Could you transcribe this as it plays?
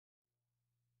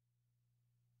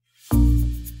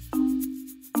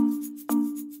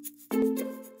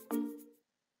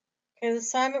Okay, the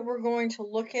assignment we're going to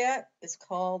look at is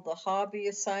called the hobby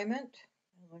assignment.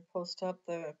 I'm going to post up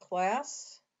the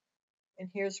class. And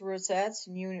here's where it's at. It's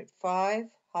in Unit 5,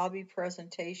 Hobby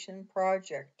Presentation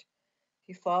Project. If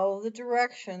you follow the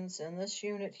directions in this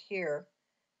unit here,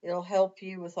 it'll help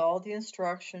you with all the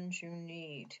instructions you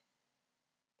need.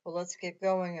 Well, let's get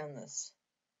going on this.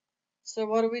 So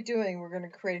what are we doing? We're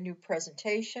going to create a new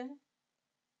presentation.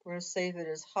 We're going to save it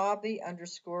as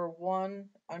hobby_1_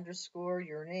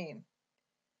 your name.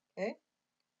 Okay?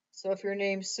 So if your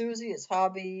name's Susie, it's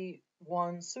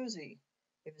hobby1 Susie.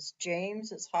 If it's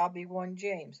James, it's hobby1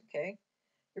 James, okay?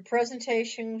 Your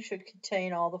presentation should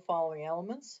contain all the following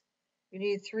elements. You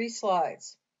need 3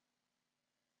 slides.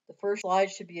 The first slide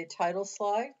should be a title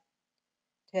slide.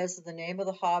 It has the name of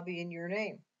the hobby and your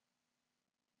name.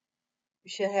 You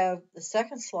should have the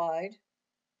second slide,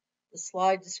 the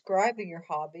slide describing your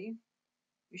hobby.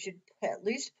 You should at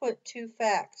least put 2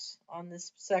 facts on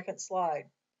this second slide.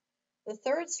 The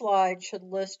third slide should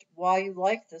list why you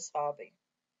like this hobby.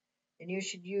 And you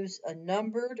should use a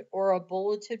numbered or a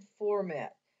bulleted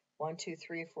format, 1, 2,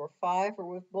 3, 4, 5, or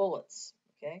with bullets,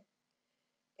 okay?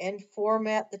 And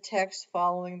format the text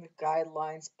following the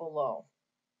guidelines below,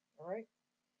 all right?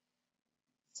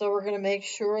 So we're going to make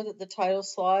sure that the title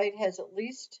slide has at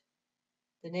least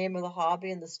the name of the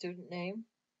hobby and the student name.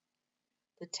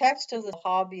 The text of the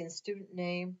hobby and student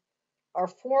name are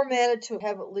formatted to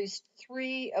have at least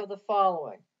 3 of the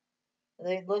following.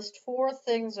 They list 4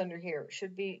 things under here.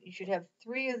 You should have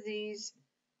 3 of these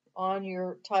on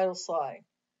your title slide.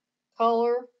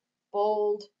 Color,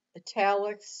 bold,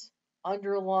 italics,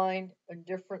 underlined, and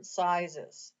different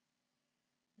sizes.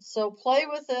 So play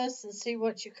with this and see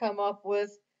what you come up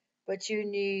with, but you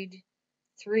need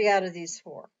 3 out of these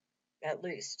 4, at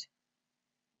least.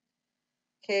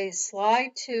 Okay,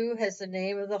 slide 2 has the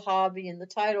name of the hobby in the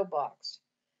title box.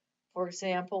 For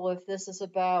example, if this is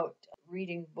about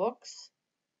reading books,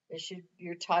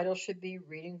 your title should be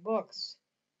reading books.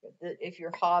 If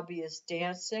your hobby is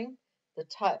dancing,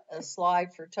 a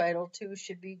slide for title 2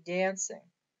 should be dancing.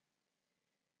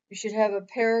 You should have a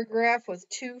paragraph with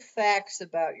 2 facts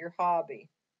about your hobby.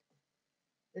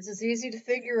 This is easy to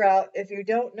figure out. If you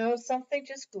don't know something,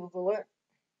 just Google it.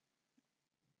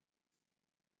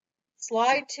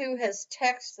 Slide 2 has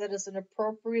text that is an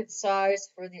appropriate size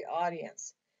for the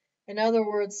audience. In other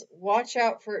words, watch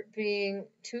out for it being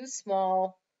too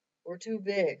small or too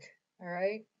big, all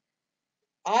right?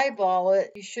 Eyeball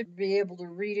it, you should be able to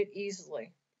read it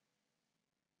easily.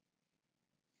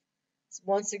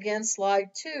 Once again,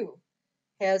 slide 2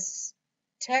 has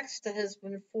text that has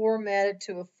been formatted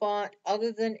to a font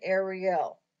other than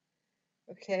Arial.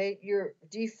 Okay, your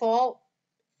default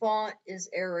font is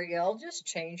Arial. Just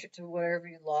change it to whatever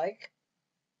you like.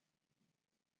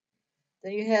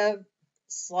 Then you have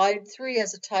slide 3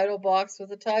 has a title box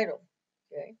with a title.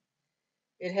 Okay.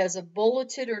 It has a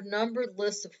bulleted or numbered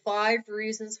list of 5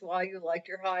 reasons why you like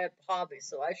your hobby.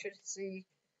 So I should see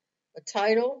a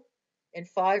title and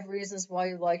 5 reasons why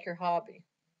you like your hobby.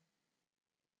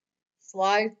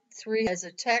 Slide 3 has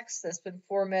a text that's been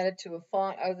formatted to a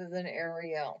font other than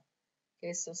Arial.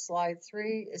 Okay, so slide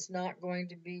 3 is not going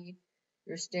to be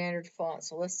your standard font.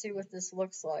 So let's see what this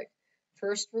looks like.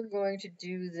 First, we're going to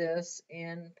do this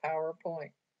in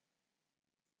PowerPoint.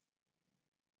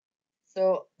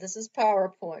 So this is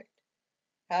PowerPoint.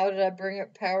 How did I bring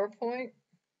up PowerPoint?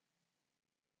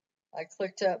 I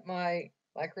clicked up my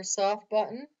Microsoft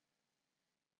button.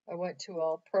 I went to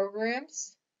all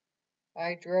programs.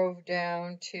 I drove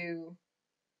down to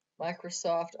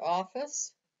Microsoft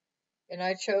Office and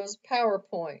I chose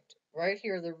PowerPoint right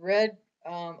here, the red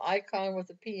icon with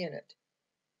a P in it.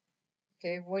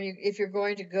 Okay, if you're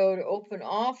going to go to Open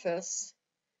Office,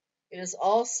 it is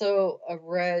also a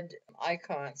red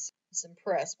icon. It's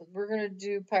impressed, but we're going to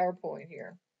do PowerPoint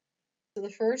here. So the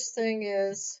first thing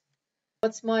is,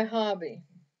 what's my hobby?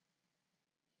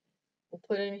 We'll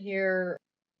put in here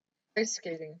ice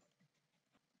skating.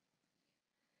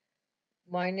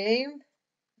 My name,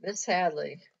 Miss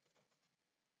Hadley.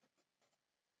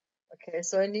 Okay,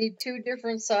 so I need 2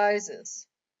 different sizes.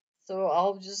 So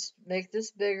I'll just make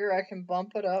this bigger. I can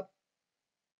bump it up.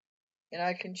 And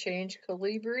I can change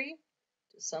Calibri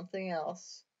to something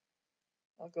else.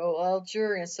 I'll go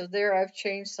Algerian. So there I've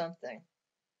changed something.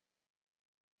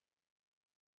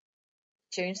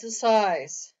 Change the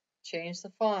size. Change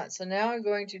the font. So now I'm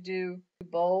going to do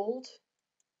bold.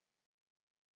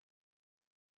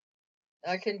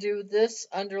 I can do this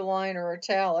underline or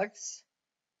italics.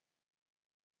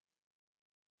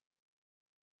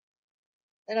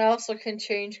 And I also can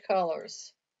change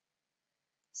colors.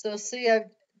 So see,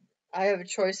 I have a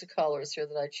choice of colors here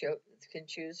that I can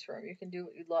choose from. You can do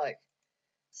what you like.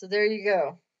 So there you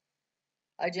go.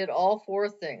 I did all four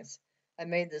things. I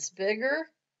made this bigger.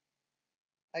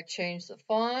 I changed the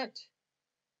font.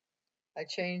 I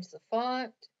changed the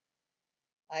font.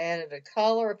 I added a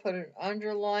color. I put an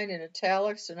underline in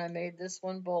italics, and I made this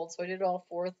one bold. So I did all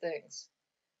four things.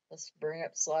 Let's bring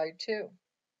up slide 2.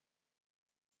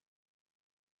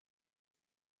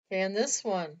 Okay, and this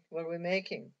one, what are we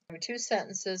making? 2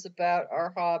 sentences about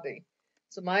our hobby.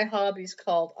 So my hobby is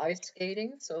called ice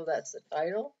skating, so that's the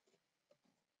title.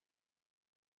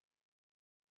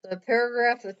 The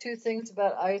paragraph with 2 things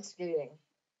about ice skating.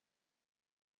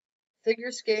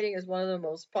 Figure skating is one of the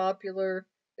most popular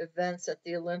events at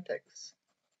the Olympics.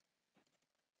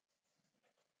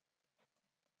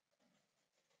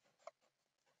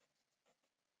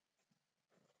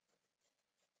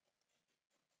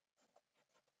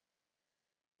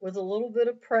 With a little bit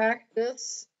of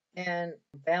practice and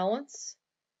balance,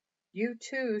 you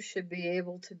too should be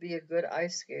able to be a good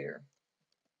ice skater.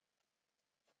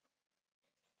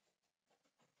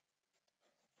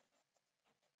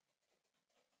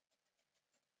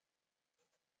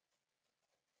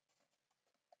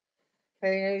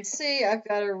 Okay, now you see I've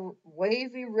got a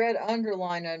wavy red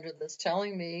underline under this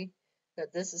telling me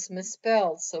that this is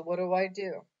misspelled. So what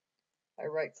do? I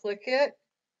right click it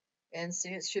and see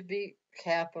it should be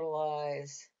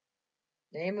capitalized.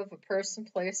 Name of a person,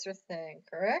 place, or thing,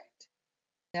 correct?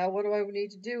 Now what do I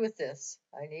need to do with this?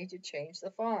 I need to change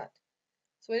the font.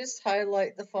 So I just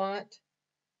highlight the font.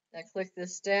 I click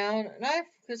this down, and I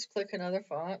just click another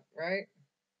font, right?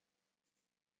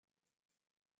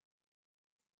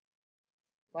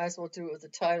 Might as well do it with the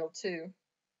title too.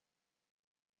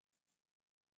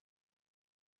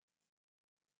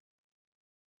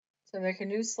 So make a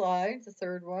new slide, the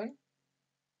third one.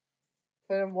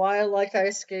 Put in why I like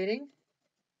ice skating.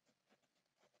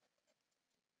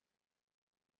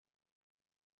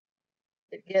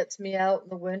 It gets me out in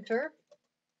the winter.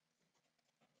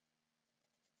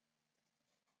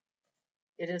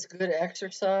 It is good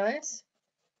exercise.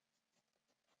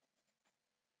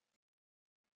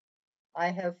 I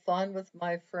have fun with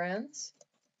my friends.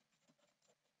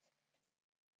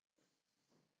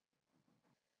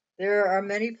 There are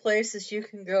many places you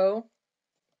can go.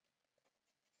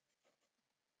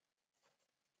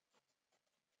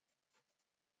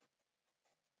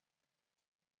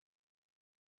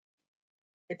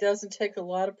 It doesn't take a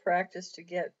lot of practice to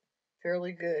get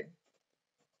fairly good.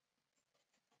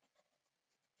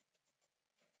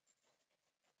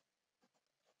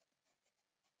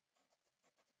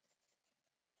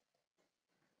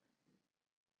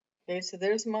 Okay, so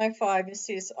there's my 5. You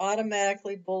see it's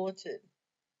automatically bulleted.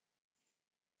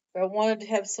 If I wanted to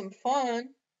have some fun,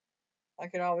 I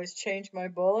could always change my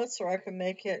bullets, or I could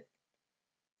make it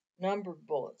numbered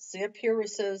bullets. See up here where it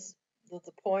says that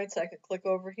the points, I could click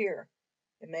over here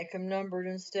and make them numbered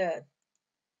instead.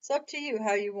 It's up to you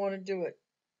how you want to do it.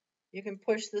 You can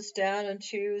push this down and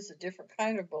choose a different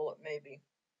kind of bullet maybe.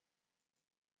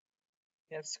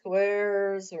 You have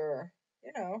squares or,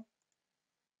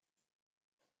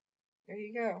 there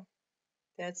you go.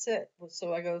 That's it.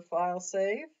 So I go File,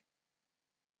 Save,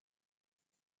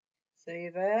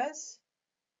 Save As.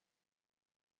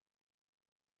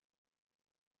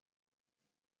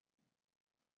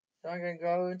 So I'm going to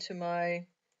go into my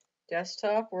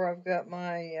desktop where I've got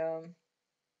my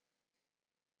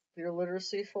Computer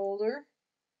Literacy folder,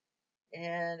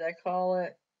 and I call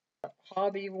it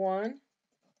Hobby 1,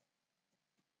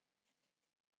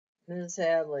 Ms.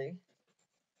 Hadley.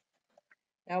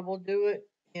 Now we'll do it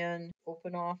in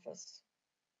Open Office.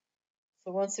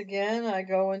 So once again, I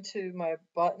go into my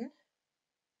button.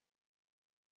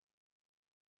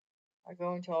 I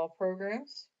go into All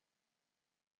Programs.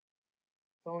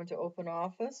 Go into Open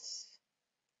Office.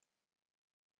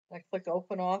 I click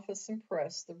Open Office and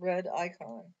press the red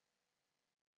icon.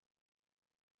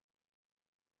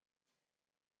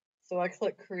 So I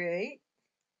click Create.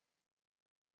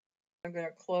 I'm going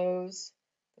to close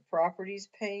the Properties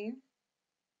pane.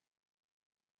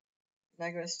 And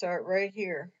I'm going to start right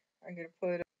here. I'm going to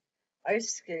put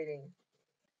ice skating.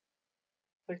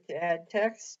 Click to add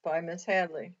text by Miss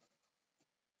Hadley.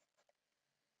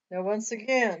 Now once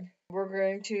again, we're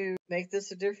going to make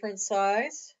this a different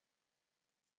size.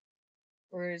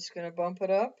 We're just going to bump it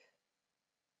up.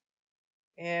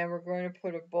 And we're going to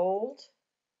put a bold.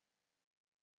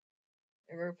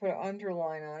 And we're going to put an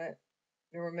underline on it.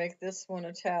 And we'll make this one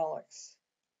italics.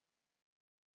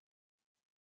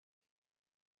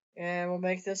 And we'll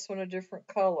make this one a different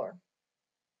color.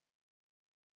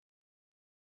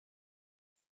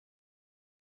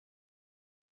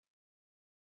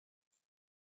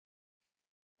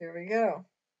 Here we go.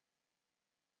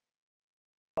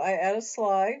 I add a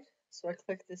slide, so I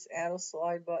click this Add a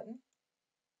Slide button.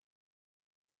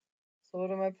 So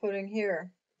what am I putting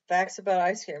here? Facts about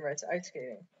ice skating, right? It's ice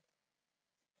skating.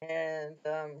 And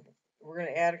we're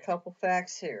going to add a couple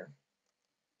facts here.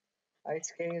 Ice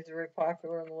skating is very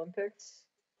popular in the Olympics.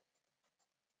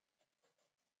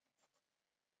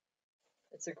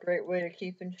 It's a great way to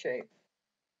keep in shape.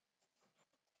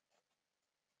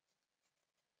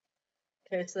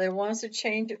 Okay, so they want us to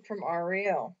change it from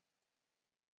REL.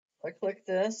 I click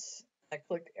this, I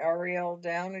click REL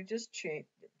down and just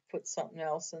put something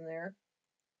else in there.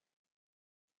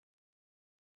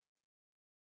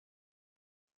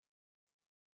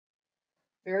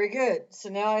 Very good. So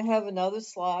now I have another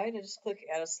slide. I just click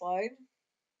Add a Slide.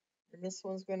 And this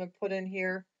one's going to put in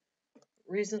here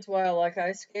reasons why I like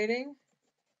ice skating.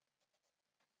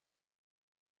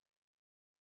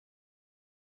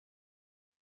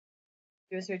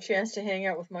 Gives me a chance to hang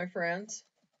out with my friends.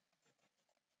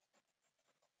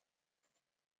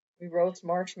 We roast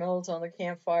marshmallows on the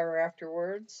campfire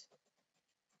afterwards.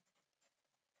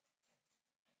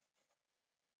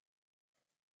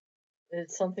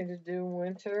 It's something to do in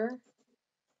winter.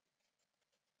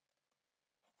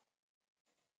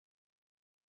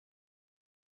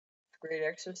 Great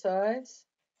exercise.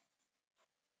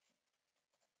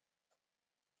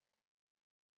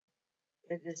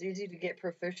 It is easy to get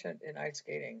proficient in ice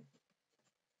skating.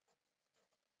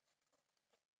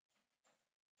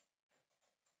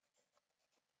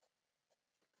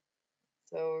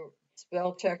 So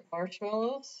spell check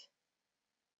marshmallows.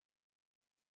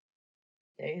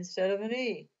 A instead of an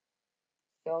E.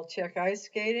 Spell check ice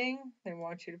skating. They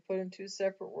want you to put in 2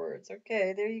 separate words.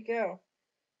 Okay, there you go.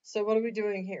 So what are we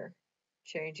doing here?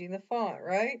 Changing the font,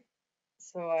 right?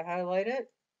 So I highlight it.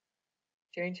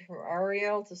 Change it from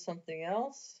REL to something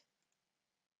else.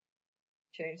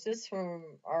 Change this from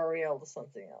REL to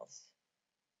something else.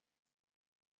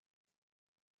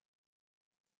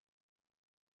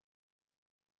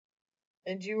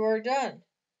 And you are done.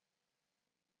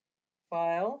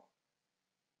 File.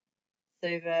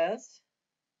 Save as.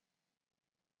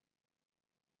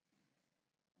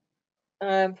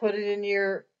 Put it in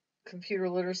your computer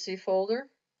literacy folder.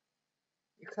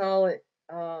 You call it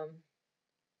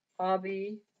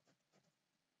Hobby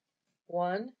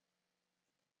 1.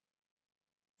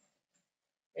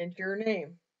 Enter your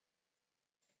name.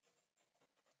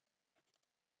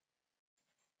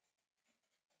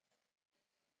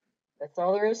 That's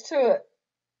all there is to it.